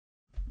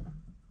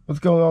What's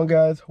going on,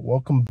 guys?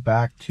 Welcome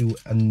back to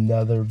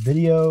another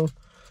video.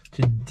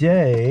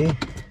 Today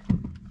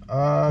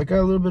I got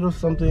a little bit of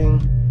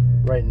something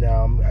right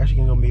now. I'm actually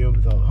gonna go meet up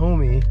with a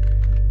homie,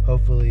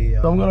 hopefully.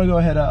 So I'm gonna go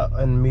head out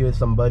and meet with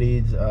some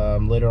buddies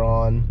later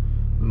on.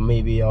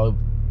 Maybe I'll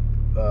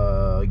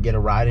get a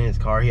ride in his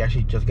car. He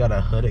actually just got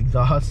a hood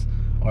exhaust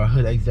or a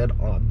hood exit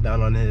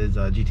down on his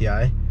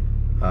GTI.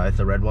 It's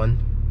a red one.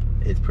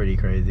 It's pretty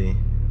crazy.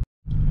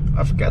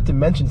 I forgot to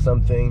mention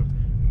something.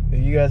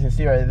 If you guys can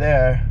see right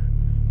there,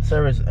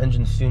 service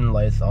engine soon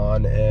lights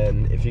on,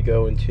 and if you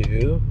go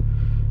into,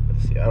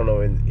 let's see, I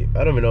don't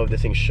even know if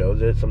this thing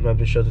shows it. Sometimes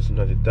it shows it,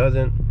 sometimes it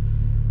doesn't.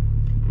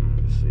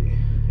 Let's see.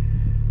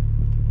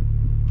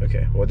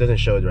 Okay, well, it doesn't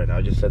show it right now.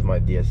 It just says my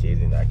DSC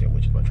is inactive,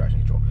 which is my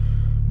traction control.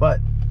 But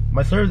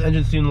my service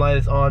engine soon light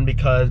is on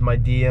because my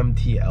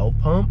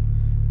DMTL pump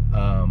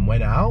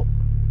went out,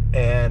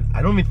 and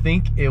I don't even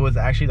think it was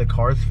actually the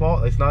car's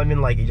fault. It's not even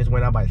like it just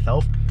went out by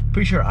itself.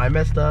 Pretty sure I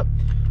messed up.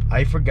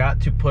 I forgot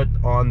to put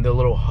on the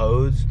little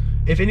hose.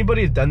 If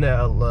anybody has done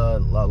the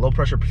low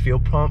pressure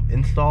fuel pump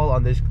install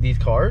on these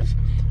cars,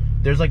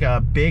 there's like a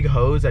big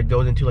hose that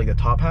goes into like the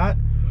top hat.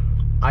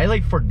 I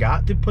like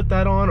forgot to put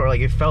that on, or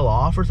like it fell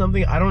off or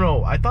something. I don't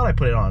know. I thought I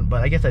put it on,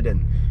 but I guess I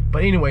didn't.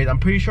 But anyways, I'm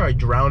pretty sure I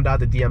drowned out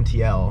the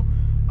DMTL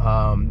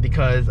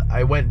because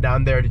I went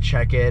down there to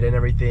check it and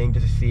everything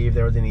just to see if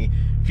there was any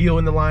fuel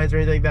in the lines or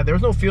anything like that. There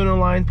was no fuel in the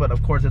lines, but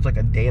of course it's like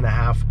a day and a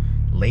half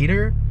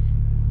later.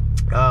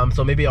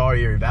 So maybe it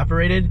already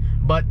evaporated,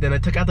 but then I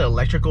took out the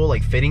electrical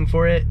like fitting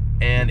for it,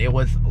 and it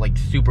was like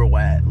super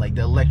wet. Like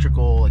the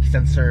electrical like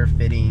sensor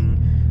fitting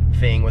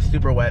thing was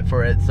super wet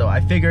for it. So I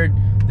figured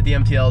the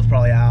DMTL is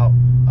probably out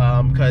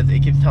because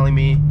it keeps telling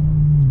me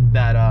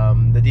that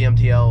the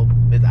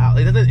DMTL is out.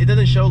 It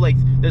doesn't show, like,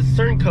 there's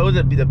certain codes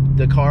that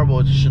the car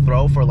will just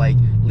throw for like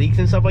leaks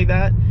and stuff like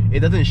that. It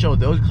doesn't show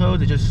those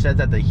codes. It just says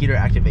that the heater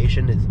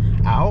activation is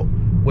out,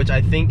 which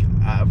I think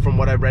from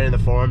what I read in the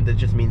forum, that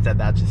just means that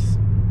that's just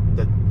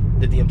the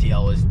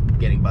DMTL is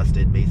getting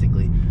busted,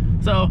 basically.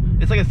 So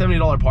it's like a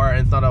 $70 part,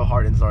 and it's not a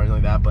hard install or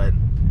anything like that, but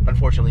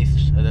unfortunately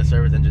the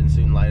service engine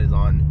soon light is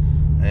on,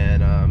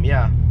 and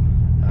yeah,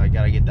 I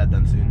gotta get that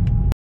done soon.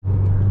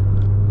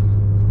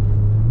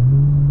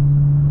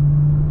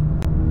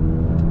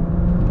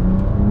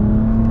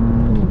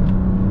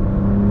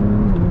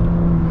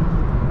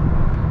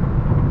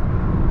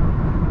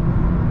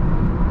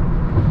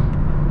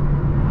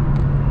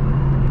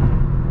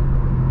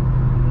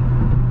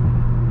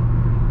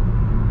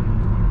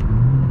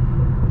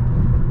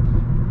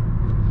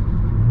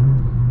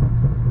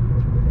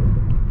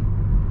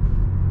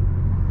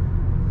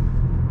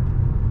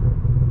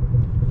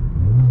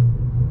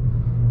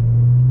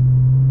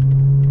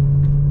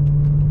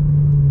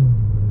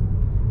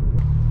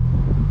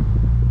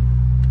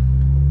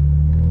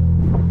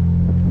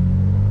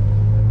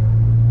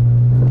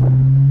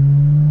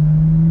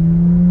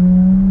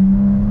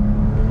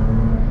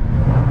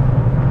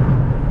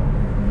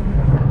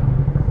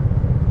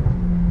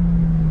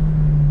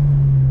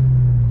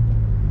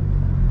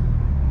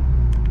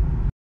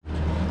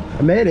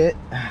 I made it.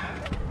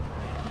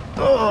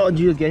 Oh, did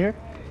you just get here?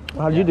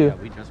 How did you do? Yeah,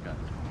 we just got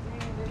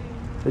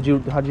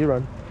it. How'd you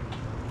run?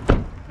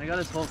 I got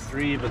a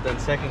 12.3, but then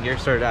second gear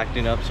started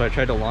acting up, so I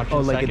tried to launch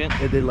in like second.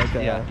 It did like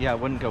a yeah, it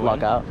wouldn't go lock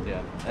in. out.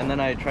 Yeah, and then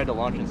I tried to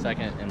launch in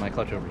second, and my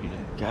clutch overheated.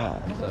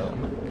 God. So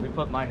we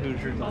put my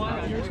Hoosiers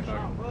on yours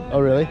car.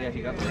 Oh really? Yeah,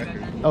 he got the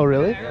record. Oh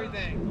really? Yeah.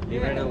 He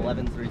ran an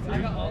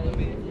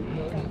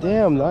 11.33.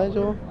 Damn,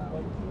 Nigel.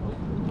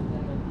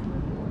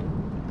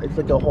 It's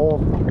like a whole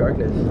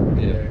darkness.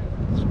 Yeah.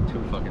 It's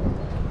too fucking.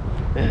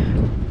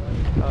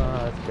 Oh,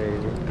 that's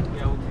crazy.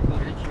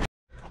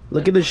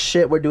 Look at the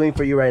shit we're doing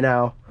for you right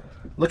now.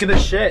 Look at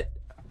this shit.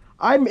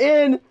 I'm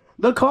in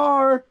the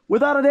car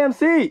without a damn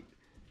seat.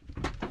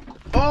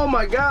 Oh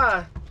my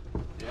god.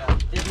 Yeah,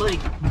 it like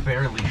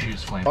barely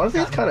shoots flames. Honestly,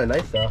 it's kind of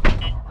nice though.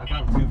 I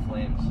got 2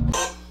 flames.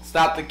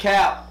 Stop the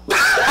cap!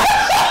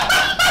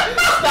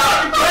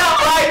 Stop the cap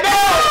right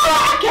now!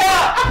 Stop the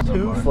cap!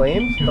 2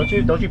 flames?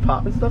 Don't you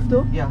pop and stuff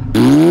still? Yeah.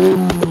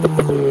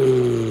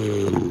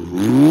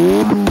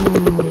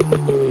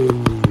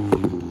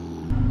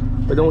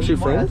 But don't shoot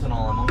More flames?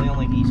 ethanol. I'm only on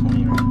like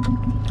E20 right.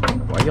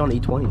 Why are you on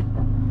E20?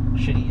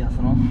 Shitty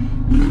ethanol.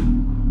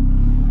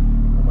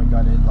 Oh my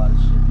god, it is a lot of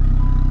shit.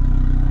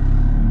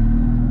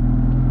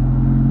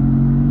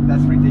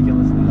 That's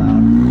ridiculously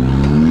loud.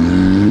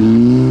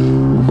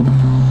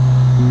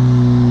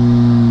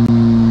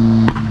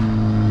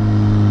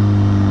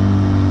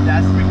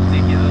 That's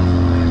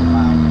ridiculously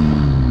loud.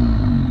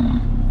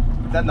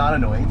 Is that not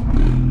annoying?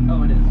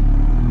 Oh, it is.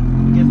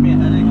 It gives me a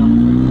headache on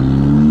the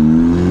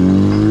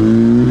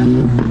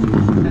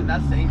And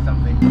that's saying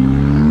something.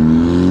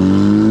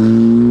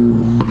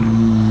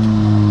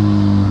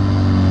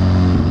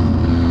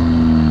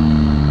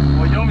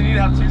 Well, you don't even need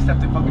to have 2-step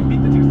to fucking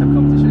beat the 2-step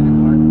competition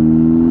anymore.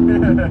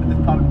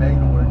 Just pop and bang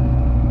the word.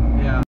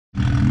 Yeah.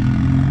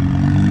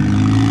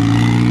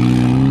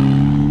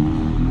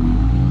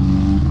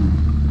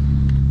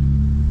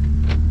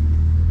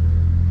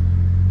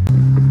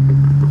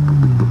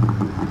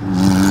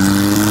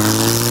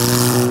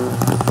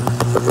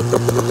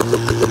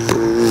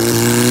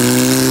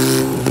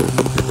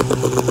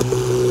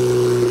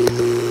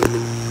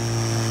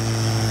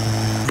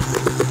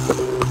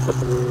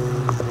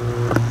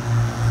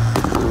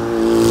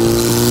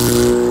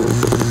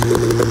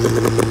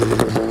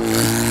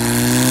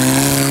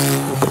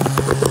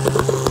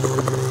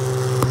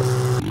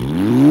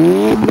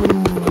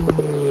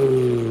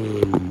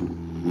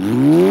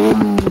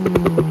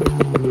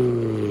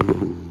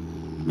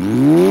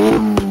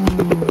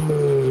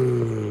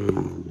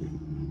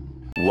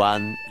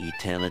 One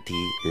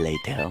eternity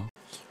later.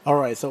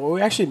 Alright, so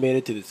we actually made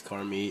it to this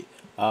car meet.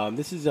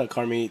 This is a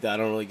car meet that I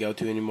don't really go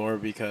to anymore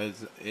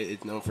because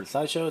it's known for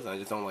sideshows, and I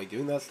just don't like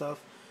doing that stuff.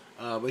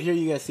 But here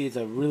you guys see it's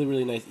a really,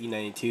 really nice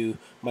E92.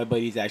 My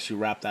buddies actually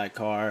wrapped that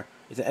car.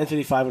 It's an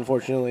N55,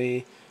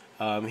 unfortunately.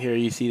 Here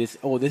you see this.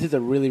 Oh, this is a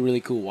really,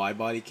 really cool wide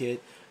body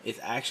kit. It's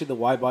actually the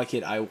wide body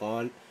kit I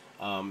want.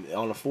 On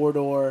a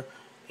 4-door.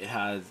 It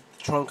has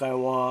the trunk I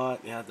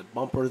want. It has the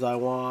bumpers I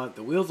want.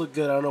 The wheels look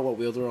good. I don't know what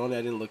wheels are on it.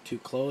 I didn't look too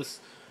close.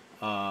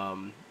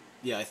 Yeah,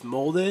 it's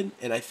molded,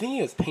 and I think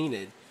it was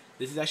painted.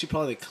 This is actually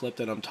probably the clip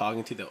that I'm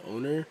talking to the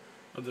owner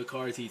of the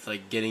car. He's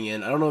like getting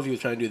in. I don't know if he was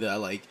trying to do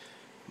that like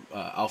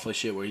alpha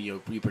shit where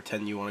you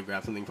pretend you want to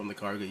grab something from the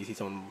car because you see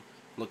someone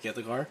looking at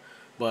the car.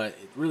 But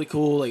it's really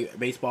cool, like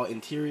baseball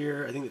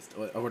interior. I think it's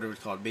whatever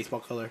it's called,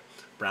 baseball color,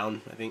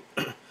 brown, I think.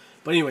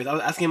 But anyways, I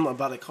was asking him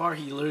about the car.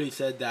 He literally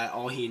said that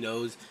all he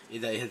knows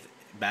is that it has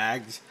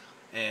bags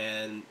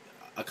and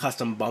a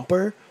custom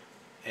bumper.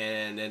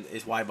 And then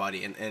it's wide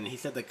body, and he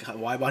said the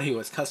wide body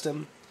was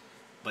custom,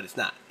 but it's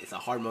not. It's a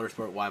hard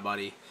motorsport wide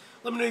body.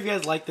 Let me know if you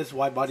guys like this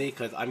wide body,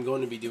 because I'm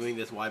going to be doing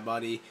this wide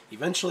body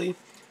eventually.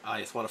 I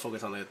just want to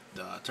focus on the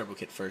turbo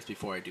kit first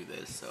before I do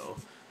this, so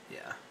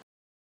yeah.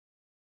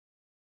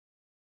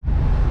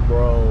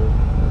 Bro,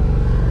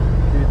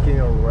 dude's getting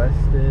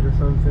arrested or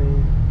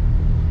something.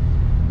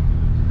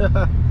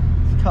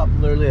 It's cop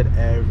literally at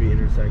every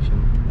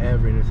intersection.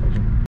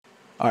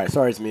 Alright,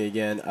 sorry it's me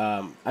again.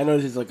 I know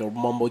this is like a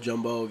mumbo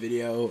jumbo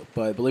video,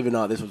 but believe it or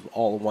not, this was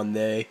all one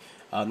day.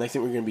 Next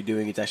thing we're going to be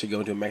doing is actually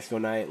going to a Mexico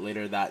night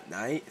later that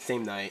night,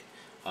 same night.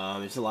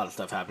 There's a lot of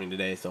stuff happening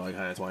today, so I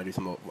kind of just want to do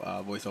some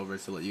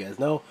voiceovers to let you guys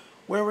know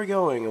where we're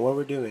going and what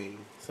we're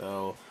doing.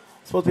 So,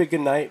 it's supposed to be a good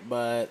night,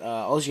 but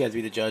I'll let you guys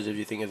be the judge if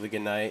you think it's a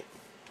good night.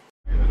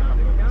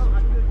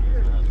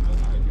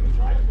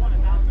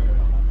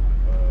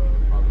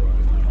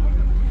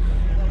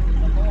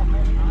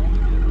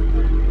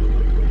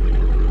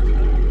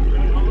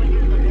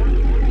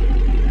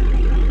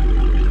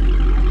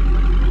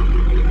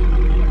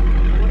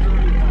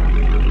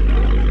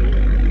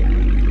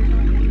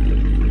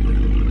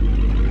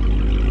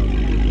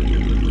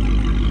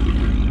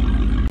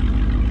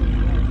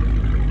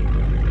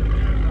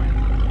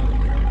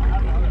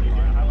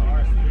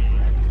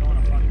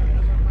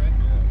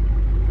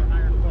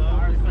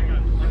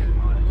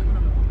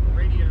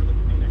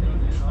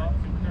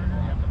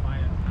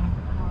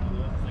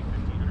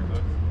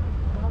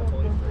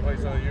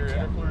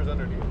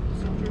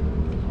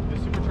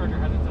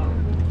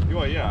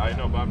 Yeah, I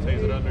know, but I'm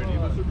saying it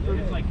underneath.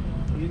 It's like,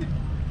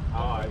 oh,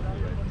 I see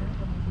it.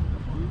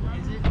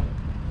 Is it?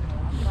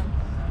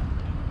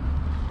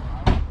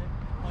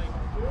 Like,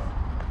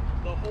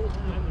 the whole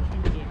time there's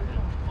people doing it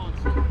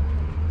constant.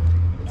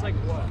 It's like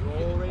what?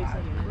 Roll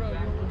racing?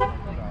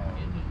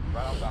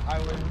 Right off the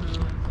highway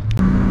through.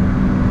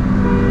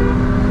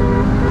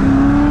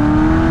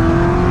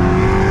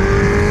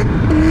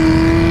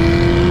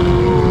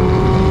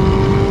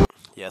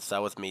 Yes,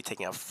 that was me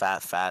taking a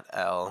fat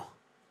L.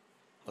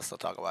 Let's still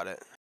talk about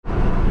it.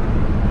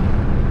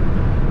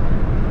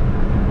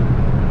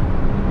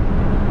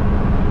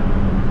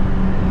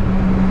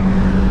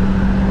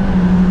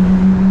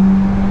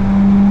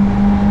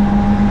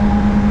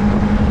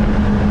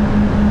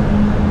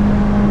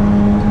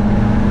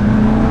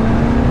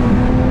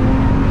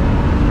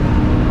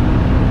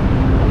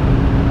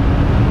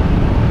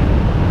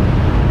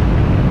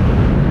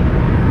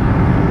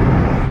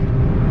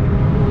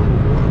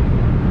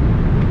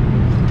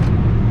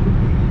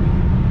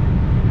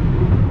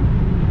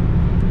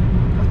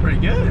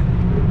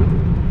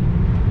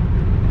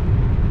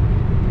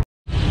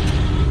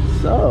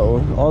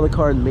 So, all the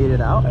cars made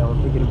it out. I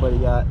don't think anybody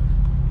got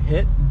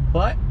hit,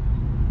 but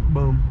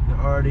boom, they're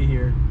already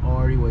here,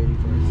 already waiting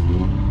for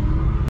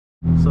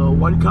us. So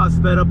one cop's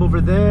sped up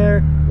over there,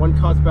 one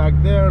cop's back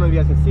there, I don't know if you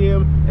guys can see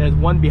him, and there's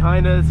one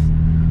behind us.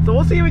 So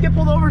we'll see if we get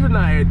pulled over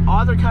tonight.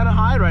 Odds are kind of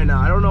high right now.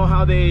 I don't know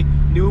how they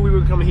knew we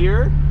would come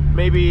here.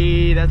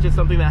 Maybe that's just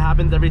something that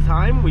happens every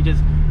time. We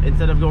just,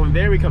 instead of going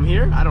there, we come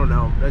here. I don't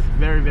know. That's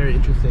very, very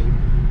interesting.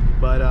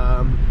 But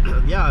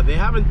yeah, they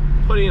haven't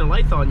put any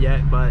lights on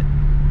yet, but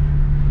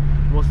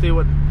we'll see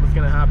what's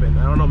gonna happen.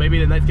 I don't know, maybe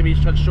the night's gonna be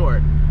cut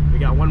short. We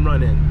got one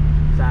run in.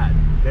 Sad,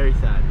 very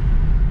sad.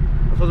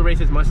 I'm supposed to race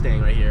this Mustang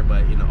right here,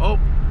 but you know, oh,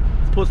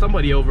 let's pull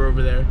somebody over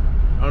there.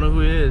 I don't know who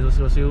it is. Let's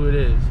go see who it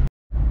is.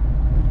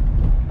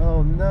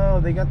 Oh no,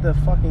 they got the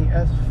fucking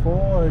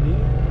S4, dude.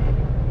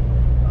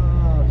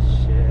 Oh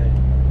shit.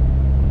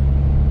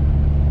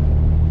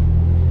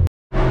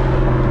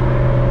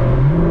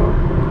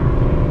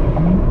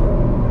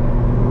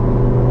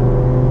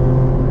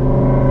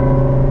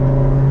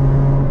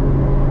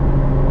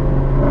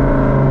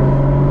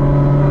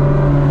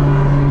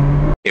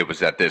 It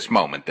was at this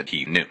moment that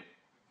he knew.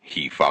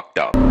 He fucked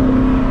up.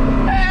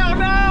 Hell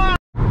no!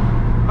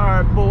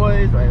 Alright,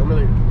 boys. Right, let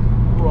me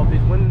roll up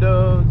these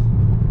windows.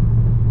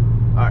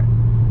 Alright.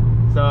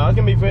 So that's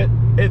gonna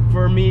be it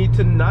for me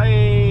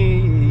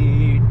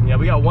tonight. Yeah,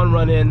 we got one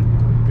run in.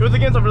 It was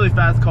against a really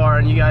fast car,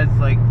 and you guys,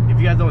 like, if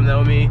you guys don't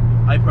know me,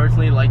 I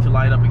personally like to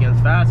line up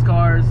against fast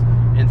cars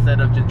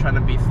instead of just trying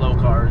to beat slow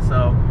cars.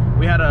 So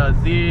we had a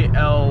ZL1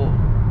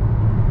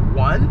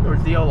 or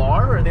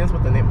ZLR, I think that's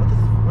what the name.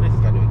 What is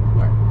this guy doing?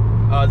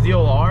 All right.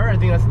 ZLR, I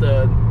think that's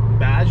the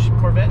badge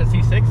Corvette, a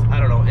C6. I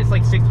don't know. It's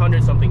like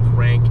 600 something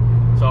crank.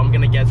 So I'm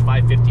gonna guess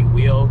 550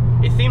 wheel.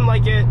 It seemed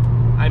like it.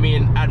 I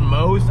mean, at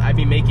most I'd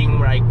be making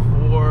like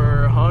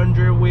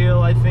 400 wheel,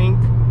 I think.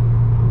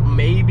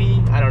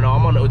 Maybe. I don't know.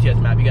 I'm on the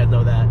OTS map. You guys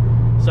know that.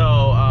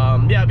 So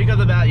yeah, because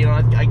of that, you know,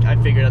 I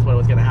figured that's what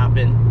was gonna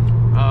happen.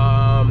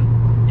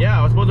 Yeah,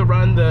 I was supposed to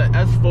run the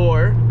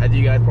S4, as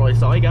you guys probably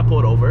saw. He got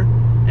pulled over,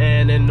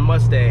 and then the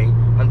Mustang.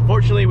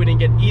 Unfortunately, we didn't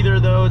get either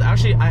of those.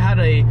 Actually, I had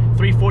a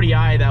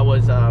 340i that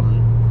was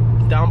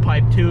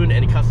downpipe tuned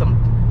and custom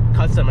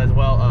as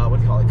well. What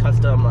do you call it?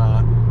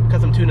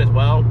 Custom tuned as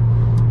well.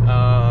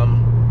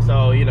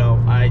 So you know,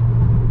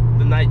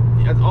 the night,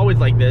 it's always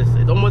like this.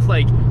 It's almost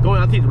like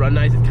going out to these run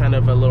nights is kind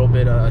of a little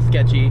bit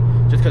sketchy,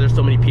 just because there's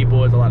so many people.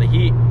 There's a lot of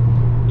heat.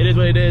 It is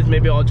what it is.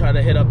 Maybe I'll try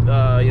to hit up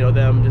you know,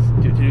 them just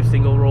to do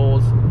single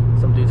rolls.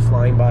 Some dude's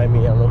flying by me.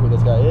 I don't know who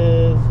this guy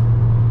is.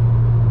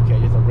 Okay,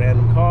 just a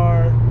random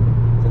car.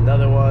 It's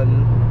another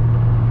one.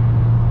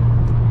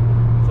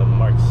 It's a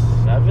Mark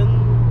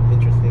 7.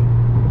 Interesting.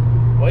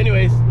 Well,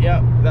 anyways,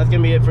 yeah, that's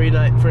gonna be it for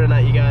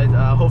tonight, you guys.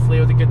 Hopefully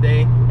it was a good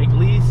day, at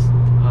least.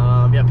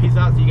 Yeah, peace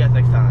out. See you guys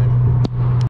next time.